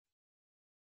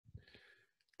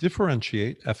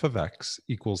Differentiate f of x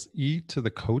equals e to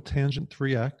the cotangent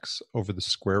 3x over the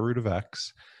square root of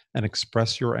x and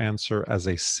express your answer as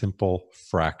a simple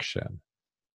fraction.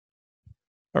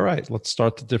 All right, let's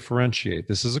start to differentiate.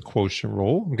 This is a quotient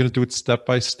rule. I'm going to do it step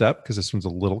by step because this one's a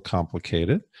little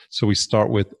complicated. So we start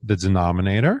with the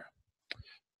denominator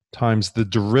times the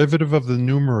derivative of the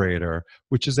numerator,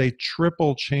 which is a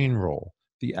triple chain rule.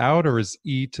 The outer is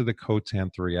e to the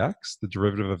cotangent 3x. The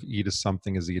derivative of e to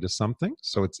something is e to something,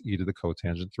 so it's e to the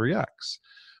cotangent 3x.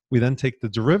 We then take the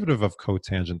derivative of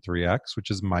cotangent 3x,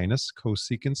 which is minus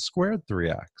cosecant squared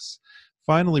 3x.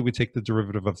 Finally, we take the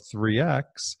derivative of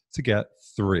 3x to get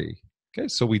 3. Okay,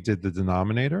 so we did the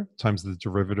denominator times the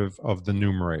derivative of the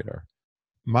numerator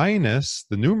minus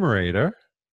the numerator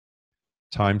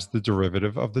times the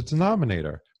derivative of the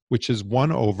denominator, which is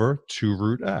 1 over 2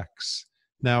 root x.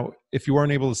 Now, if you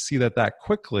weren't able to see that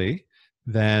quickly,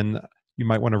 then you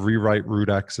might want to rewrite root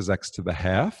x as x to the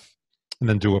half, and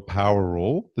then do a power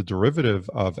rule. The derivative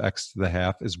of x to the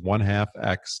half is 1/2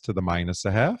 x to the minus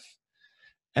a half.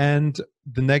 And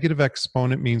the negative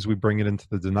exponent means we bring it into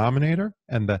the denominator,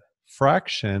 and the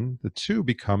fraction, the 2,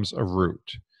 becomes a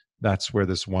root. That's where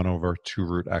this 1 over 2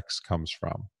 root x comes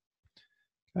from.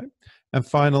 Okay? And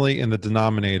finally, in the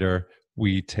denominator,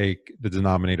 we take the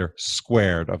denominator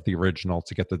squared of the original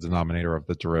to get the denominator of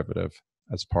the derivative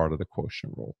as part of the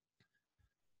quotient rule.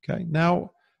 Okay, now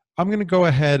I'm going to go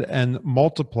ahead and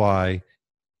multiply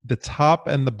the top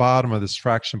and the bottom of this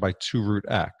fraction by 2 root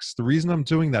x. The reason I'm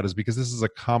doing that is because this is a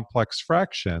complex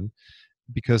fraction,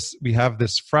 because we have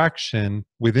this fraction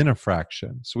within a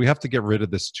fraction. So we have to get rid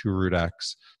of this 2 root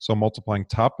x. So I'm multiplying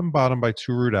top and bottom by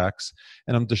 2 root x,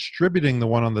 and I'm distributing the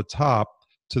one on the top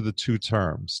to the two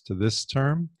terms, to this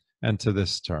term and to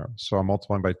this term. So I'm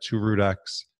multiplying by 2 root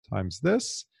x times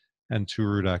this and 2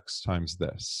 root x times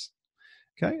this.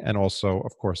 Okay, and also,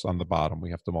 of course, on the bottom, we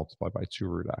have to multiply by 2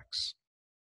 root x.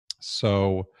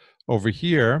 So over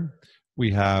here,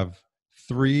 we have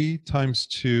 3 times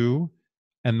 2,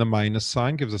 and the minus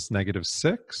sign gives us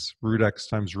 -6. Root x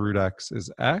times root x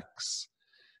is x.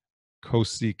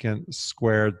 Cosecant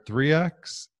squared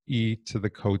 3x, e to the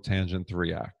cotangent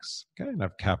 3x. Okay, and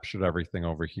I've captured everything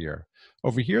over here.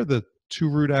 Over here, the 2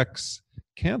 root x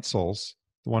cancels.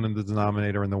 The one in the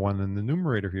denominator and the one in the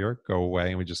numerator here go away,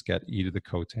 and we just get e to the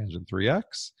cotangent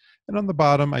 3x. And on the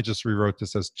bottom, I just rewrote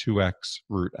this as 2x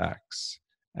root x.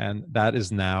 And that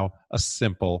is now a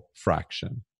simple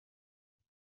fraction.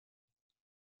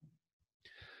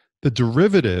 The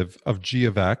derivative of g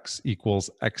of x equals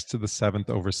x to the 7th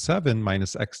over 7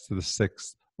 minus x to the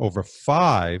 6th over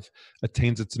 5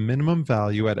 attains its minimum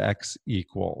value at x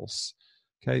equals.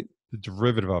 Okay, the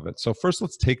derivative of it. So first,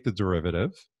 let's take the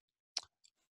derivative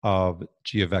of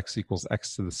g of x equals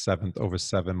x to the 7th over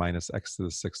 7 minus x to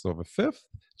the 6th over 5th.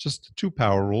 Just 2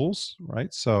 power rules,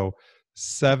 right? So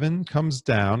 7 comes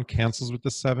down, cancels with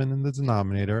the 7 in the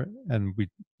denominator, and we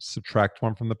subtract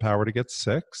 1 from the power to get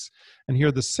 6. And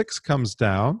here the 6 comes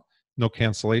down, no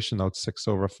cancellation though, it's 6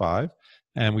 over 5,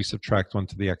 and we subtract 1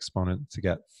 to the exponent to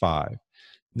get 5.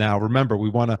 Now remember, we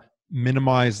want to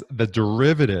minimize the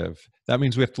derivative. That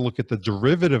means we have to look at the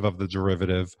derivative of the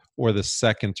derivative or the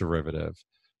second derivative.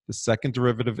 The second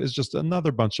derivative is just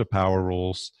another bunch of power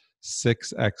rules,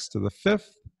 6x to the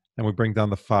 5th, and we bring down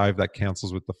the 5, that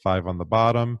cancels with the 5 on the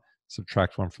bottom,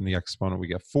 subtract 1 from the exponent, we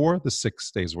get 4, the 6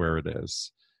 stays where it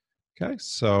is. Okay,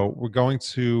 so we're going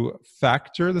to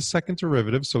factor the second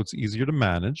derivative so it's easier to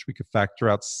manage. We could factor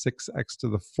out 6x to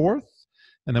the 4th,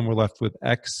 and then we're left with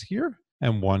x here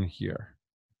and 1 here.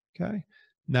 Okay,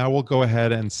 now we'll go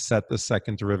ahead and set the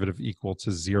second derivative equal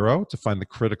to 0 to find the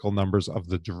critical numbers of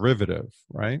the derivative,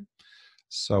 right?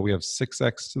 So we have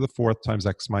 6x to the 4th times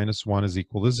x minus 1 is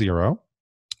equal to 0.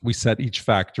 We set each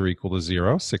factor equal to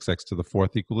 0, 6x to the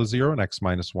 4th equal to 0, and x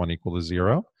minus 1 equal to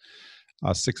 0.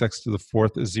 6x to the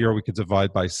 4th is 0. We could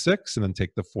divide by 6 and then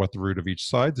take the 4th root of each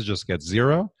side to just get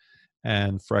 0.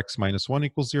 And for x minus 1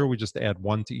 equals 0, we just add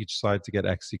 1 to each side to get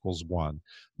x equals 1.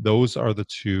 Those are the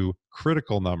 2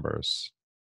 critical numbers.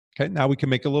 Okay, now we can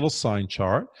make a little sign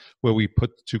chart where we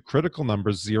put the 2 critical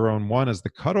numbers, 0 and 1, as the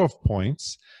cutoff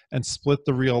points and split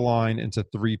the real line into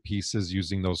 3 pieces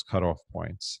using those cutoff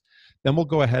points. Then we'll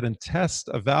go ahead and test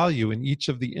a value in each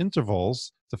of the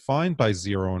intervals defined by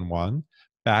 0 and 1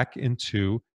 back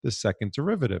into the second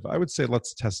derivative. I would say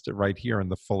let's test it right here in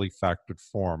the fully factored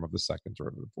form of the second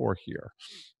derivative, or here.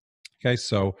 Okay,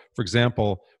 so for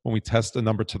example, when we test a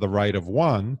number to the right of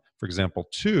 1, for example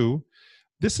 2,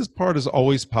 this part is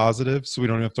always positive, so we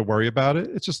don't have to worry about it.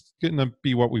 It's just going to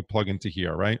be what we plug into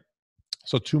here, right?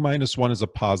 So 2 minus 1 is a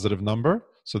positive number,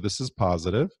 so this is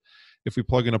positive. If we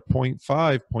plug in a 0.5,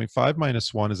 0.5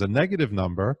 minus 1 is a negative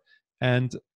number.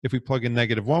 And if we plug in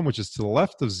negative 1, which is to the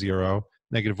left of 0,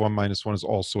 negative 1 minus 1 is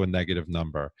also a negative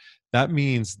number. That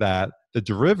means that the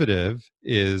derivative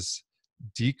is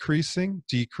decreasing,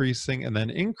 decreasing, and then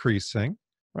increasing,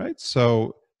 right?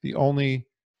 So the only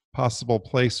possible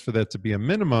place for that to be a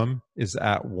minimum is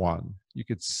at 1. You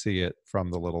could see it from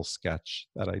the little sketch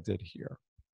that I did here.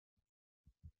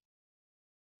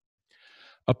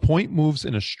 A point moves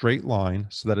in a straight line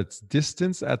so that its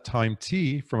distance at time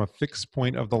t from a fixed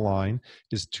point of the line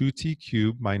is 2t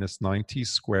cubed minus 9t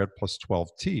squared plus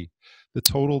 12t. The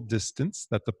total distance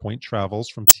that the point travels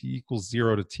from t equals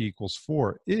 0 to t equals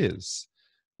 4 is.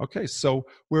 Okay, so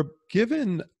we're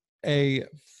given a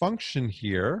function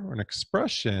here, or an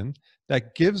expression,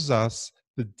 that gives us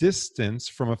the distance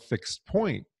from a fixed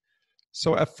point.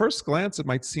 So at first glance, it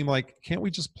might seem like, can't we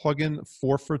just plug in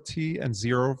 4 for t and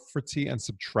 0 for t and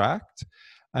subtract?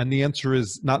 And the answer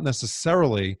is not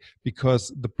necessarily,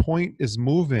 because the point is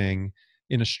moving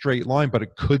in a straight line, but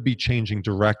it could be changing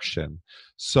direction.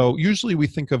 So usually we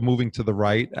think of moving to the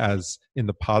right as in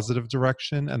the positive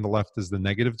direction and the left is the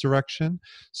negative direction.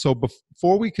 So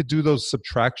before we could do those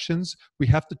subtractions, we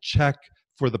have to check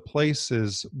for the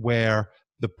places where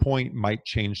the point might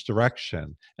change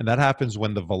direction. And that happens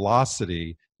when the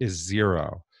velocity is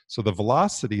 0. So the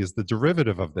velocity is the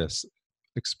derivative of this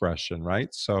expression,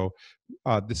 right? So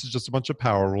this is just a bunch of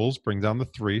power rules. Bring down the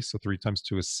 3. So 3 times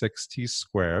 2 is 6t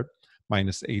squared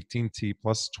minus 18t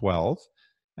plus 12.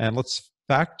 And let's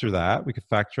factor that. We could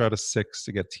factor out a 6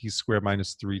 to get t squared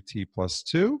minus 3t plus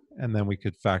 2. And then we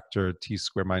could factor t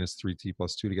squared minus 3t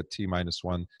plus 2 to get t minus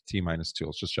 1, t minus 2.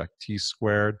 Let's just check. T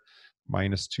squared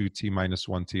minus 2t minus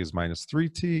 1t is minus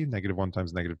 3t. Negative 1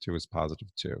 times negative 2 is positive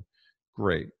 2.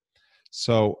 Great.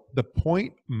 So the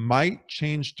point might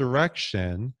change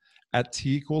direction at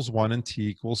t equals 1 and t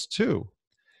equals 2.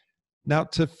 Now,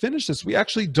 to finish this, we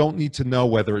actually don't need to know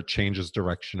whether it changes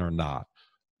direction or not.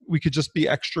 We could just be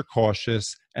extra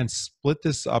cautious and split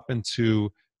this up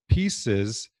into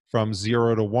pieces from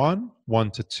 0 to 1,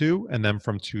 1 to 2, and then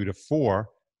from 2 to 4,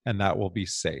 and that will be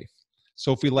safe.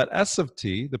 So if we let s of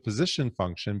t, the position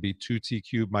function, be 2t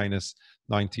cubed minus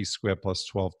 9t squared plus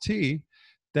 12t,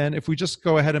 then if we just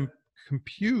go ahead and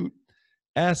compute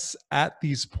s at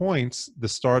these points, the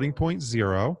starting point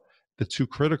 0, the two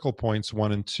critical points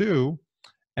 1 and 2,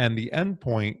 and the end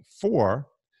point 4,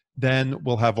 then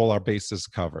we'll have all our bases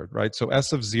covered, right? So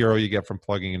s of 0 you get from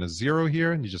plugging in a 0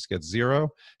 here, and you just get 0.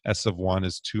 S of 1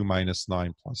 is 2 minus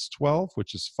 9 plus 12,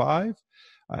 which is 5.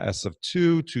 S of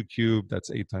 2, 2 cubed,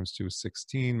 that's 8 times 2 is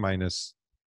 16, minus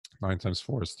 9 times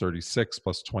 4 is 36,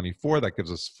 plus 24, that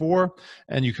gives us 4.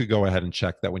 And you could go ahead and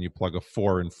check that when you plug a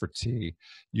 4 in for t,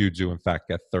 you do in fact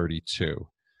get 32.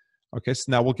 Okay, so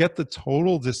now we'll get the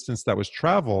total distance that was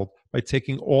traveled by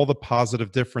taking all the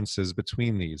positive differences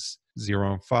between these,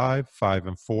 0 and 5, 5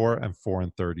 and 4, and 4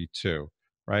 and 32,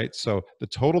 right? So the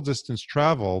total distance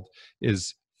traveled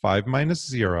is 5 minus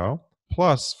 0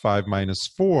 plus 5 minus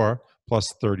 4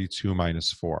 plus 32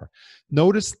 minus 4.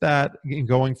 Notice that in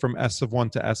going from S of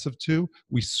 1 to S of 2,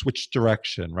 we switched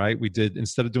direction, right? We did,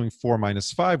 instead of doing 4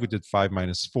 minus 5, we did 5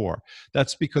 minus 4.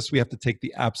 That's because we have to take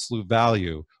the absolute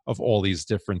value of all these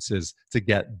differences to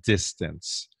get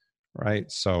distance, right?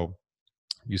 So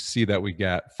you see that we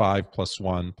get 5 plus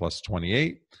 1 plus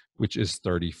 28, which is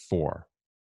 34.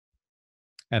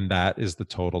 And that is the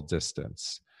total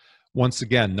distance. Once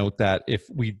again, note that if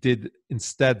we did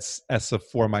instead s of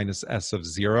 4 minus s of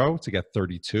 0 to get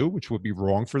 32, which would be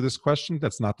wrong for this question,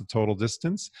 that's not the total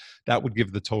distance, that would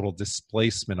give the total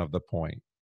displacement of the point.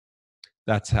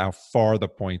 That's how far the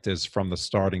point is from the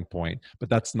starting point, but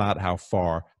that's not how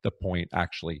far the point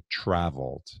actually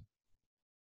traveled.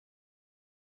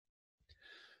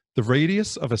 The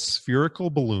radius of a spherical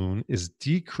balloon is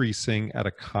decreasing at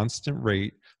a constant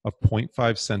rate of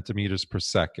 0.5 centimeters per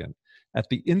second. At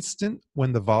the instant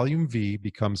when the volume V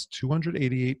becomes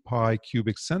 288 pi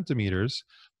cubic centimeters,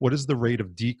 what is the rate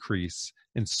of decrease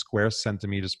in square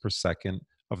centimeters per second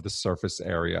of the surface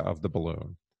area of the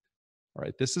balloon? All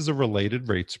right, this is a related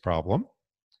rates problem.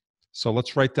 So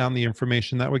let's write down the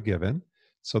information that we're given.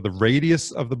 So the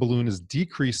radius of the balloon is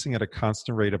decreasing at a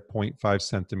constant rate of 0.5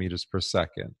 centimeters per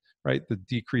second, right? The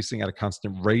decreasing at a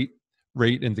constant rate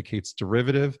indicates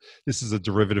derivative. This is a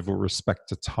derivative with respect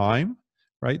to time,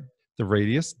 right? The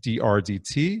radius, dr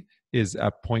dt, is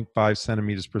at 0.5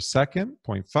 centimeters per second,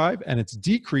 0.5, and it's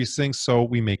decreasing, so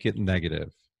we make it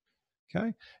negative.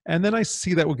 Okay, and then I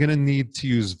see that we're going to need to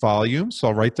use volume, so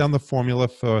I'll write down the formula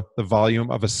for the volume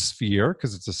of a sphere,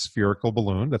 because it's a spherical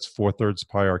balloon. That's 4/3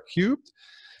 pi r cubed.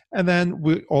 And then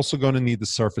we're also going to need the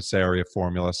surface area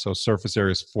formula. So surface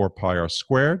area is 4 pi r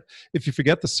squared. If you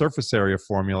forget the surface area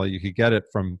formula, you could get it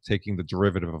from taking the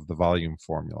derivative of the volume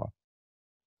formula.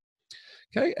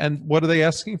 Okay, and what are they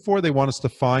asking for? They want us to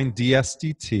find ds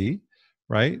dt,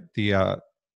 right? The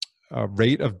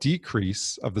rate of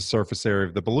decrease of the surface area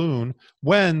of the balloon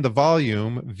when the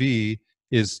volume V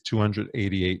is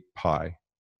 288 pi.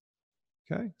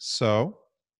 Okay, so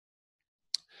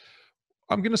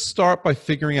I'm going to start by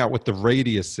figuring out what the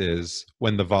radius is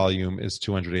when the volume is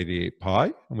 288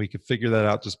 pi. And we can figure that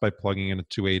out just by plugging in a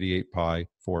 288 pi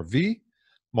for V.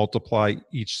 Multiply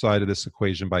each side of this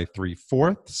equation by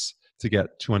 3/4 to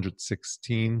get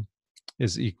 216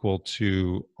 is equal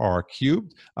to r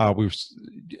cubed.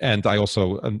 And I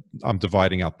also, I'm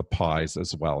dividing out the pi's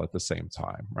as well at the same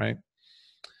time, right?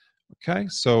 Okay,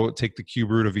 so take the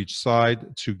cube root of each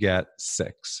side to get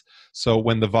 6. So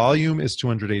when the volume is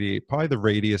 288 pi, the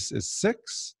radius is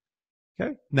 6.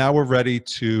 Okay, now we're ready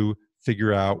to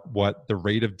figure out what the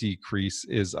rate of decrease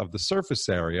is of the surface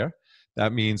area.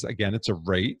 That means, again, it's a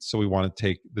rate, so we want to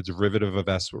take the derivative of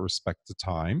s with respect to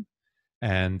time,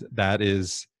 and that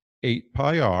is 8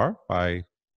 pi r by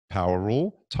power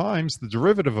rule times the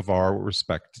derivative of r with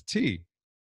respect to t.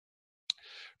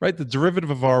 Right, the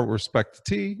derivative of r with respect to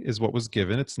t is what was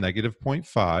given. It's negative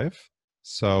 0.5.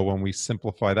 So when we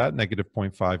simplify that, negative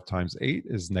 0.5 times 8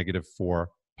 is negative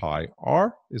 4 pi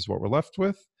r is what we're left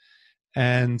with.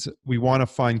 And we want to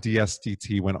find ds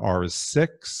dt when r is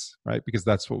 6, right? Because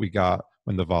that's what we got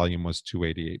when the volume was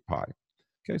 288 pi.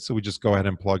 Okay, so we just go ahead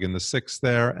and plug in the 6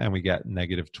 there, and we get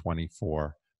negative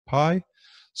 24 pi.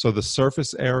 So the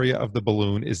surface area of the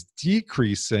balloon is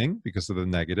decreasing because of the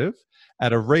negative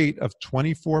at a rate of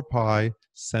 24 pi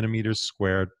centimeters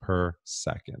squared per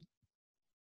second.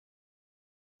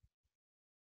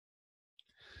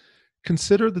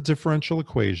 Consider the differential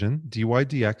equation dy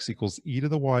dx equals e to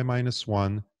the y minus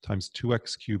 1 times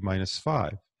 2x cubed minus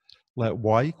 5. Let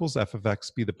y equals f of x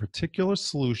be the particular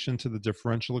solution to the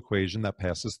differential equation that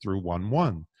passes through 1,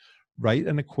 1. Write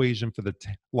an equation for the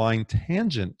line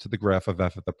tangent to the graph of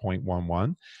f at the point 1,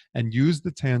 1, and use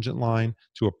the tangent line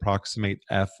to approximate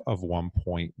f of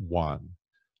 1.1.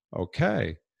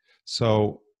 Okay,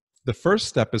 so the first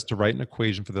step is to write an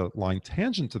equation for the line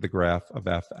tangent to the graph of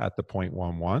f at the point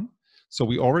 1, 1. So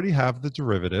we already have the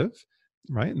derivative,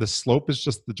 right? And the slope is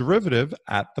just the derivative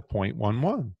at the point 1,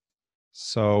 1.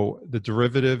 So the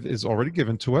derivative is already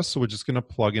given to us, so we're just going to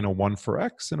plug in a 1 for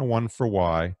x and a 1 for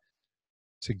y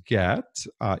to get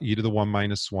e to the 1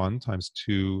 minus 1 times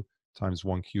 2 times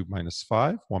 1 cubed minus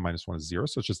 5. 1 minus 1 is 0,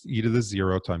 so it's just e to the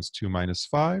 0 times 2 minus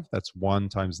 5. That's 1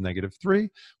 times negative 3,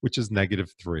 which is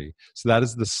negative 3. So that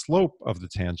is the slope of the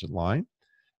tangent line.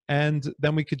 And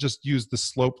then we could just use the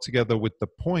slope together with the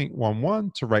point 1,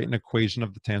 1 to write an equation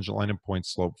of the tangent line in point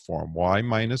slope form. Y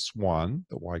minus 1,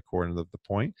 the y coordinate of the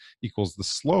point, equals the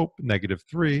slope, negative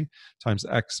 3, times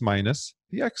x minus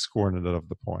the x coordinate of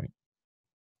the point.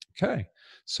 Okay,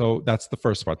 so that's the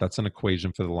first part. That's an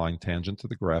equation for the line tangent to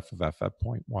the graph of f at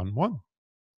point 1, 1.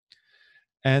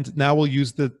 And now we'll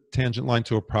use the tangent line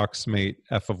to approximate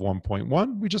f of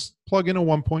 1.1. We just plug in a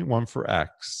 1.1 for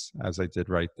x, as I did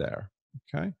right there.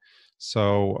 Okay,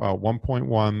 so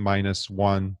 1.1 minus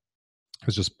 1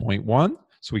 is just 0.1.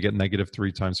 So we get negative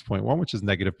 3 times 0.1, which is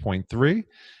negative 0.3.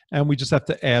 And we just have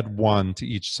to add 1 to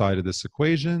each side of this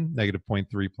equation. Negative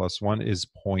 0.3 plus 1 is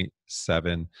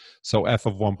 0.7. So f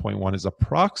of 1.1 is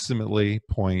approximately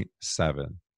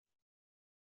 0.7.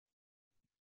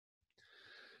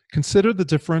 Consider the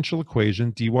differential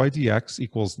equation dy dx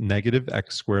equals negative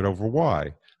x squared over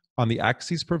y. On the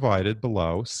axes provided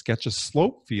below, sketch a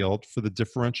slope field for the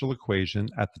differential equation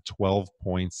at the 12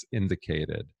 points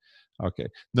indicated. Okay,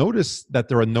 notice that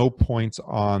there are no points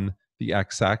on the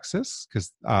x-axis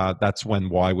because that's when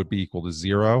y would be equal to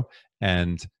 0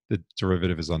 and the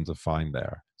derivative is undefined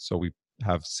there. So we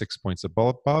have 6 points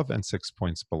above and 6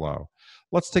 points below.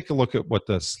 Let's take a look at what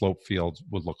the slope field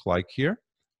would look like here,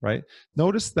 right?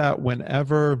 Notice that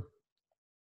whenever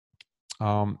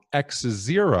x is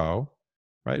 0,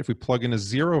 right? If we plug in a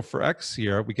 0 for x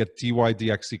here, we get dy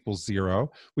dx equals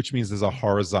 0, which means there's a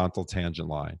horizontal tangent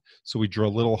line. So we draw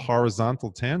little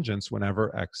horizontal tangents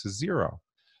whenever x is 0.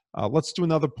 Let's do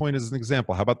another point as an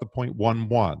example. How about the point 1,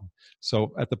 1?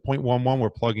 So at the point 1, 1, we're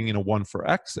plugging in a 1 for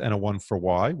x and a 1 for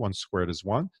y. 1 squared is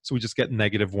 1. So we just get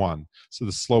negative 1. So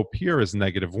the slope here is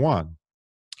negative 1.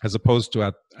 As opposed to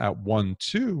at 1,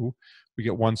 2, we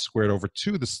get 1 squared over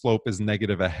 2. The slope is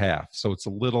negative 1/2. So it's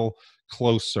a little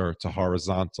closer to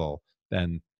horizontal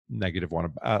than negative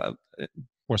 1,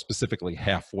 more specifically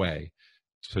halfway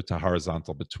to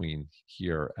horizontal between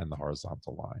here and the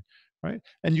horizontal line, right?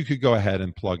 And you could go ahead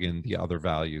and plug in the other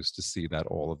values to see that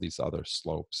all of these other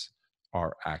slopes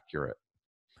are accurate.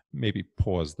 Maybe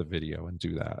pause the video and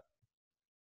do that.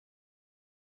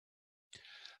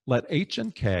 Let h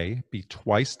and k be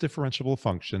twice differentiable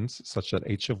functions such that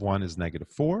h of 1 is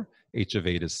 -4, h of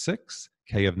 8 is 6,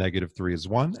 k of -3 is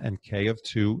 1, and k of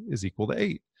 2 is equal to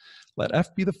 8. Let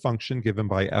f be the function given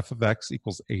by f of x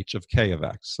equals h of k of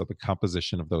x, so the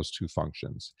composition of those two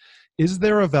functions. Is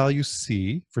there a value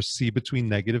c for c between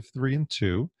 -3 and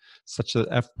 2 such that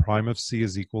f prime of c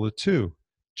is equal to 2?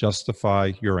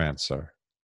 Justify your answer.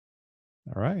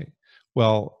 All right.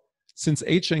 Well, since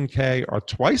h and k are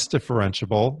twice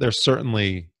differentiable, they're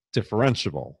certainly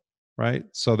differentiable, right?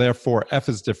 So therefore, f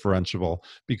is differentiable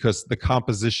because the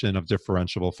composition of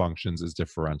differentiable functions is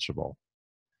differentiable,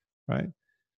 right?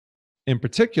 In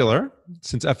particular,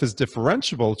 since f is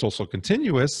differentiable, it's also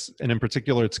continuous, and in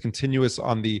particular, it's continuous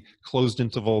on the closed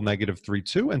interval -3,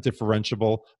 2, and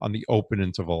differentiable on the open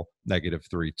interval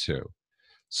 -3, 2.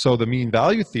 So the mean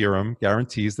value theorem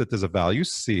guarantees that there's a value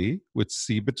c with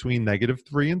c between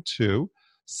 -3 and 2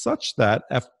 such that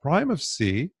f prime of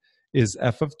c is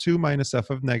f of 2 minus f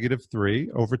of -3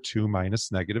 over 2 minus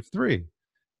 -3.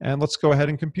 And let's go ahead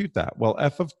and compute that. Well,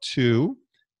 f of 2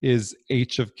 is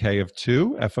h of k of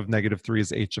 2. F of -3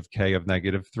 is h of k of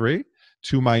 -3.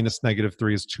 2 minus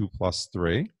 -3 is 2 plus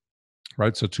 3,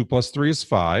 right? So 2 plus 3 is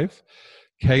 5.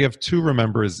 K of 2,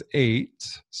 remember, is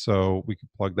 8, so we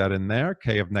could plug that in there.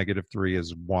 K of -3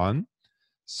 is 1,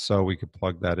 so we could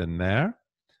plug that in there.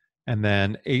 And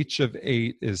then h of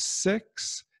 8 is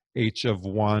 6, h of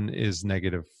 1 is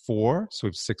 -4, so we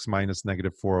have 6 minus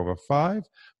 -4 over 5,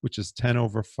 which is 10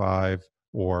 over 5,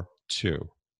 or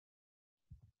 2.